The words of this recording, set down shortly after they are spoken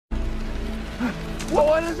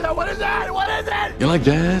What is that? What is that? What is it? You like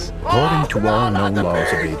jazz? According to all known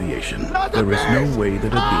laws of aviation, there is no way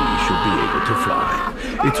that a bee should be able to fly.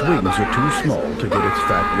 Its wings are too small to get its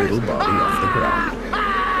fat little body off the ground.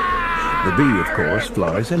 The bee, of course,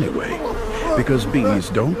 flies anyway, because bees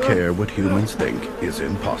don't care what humans think is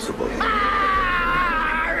impossible.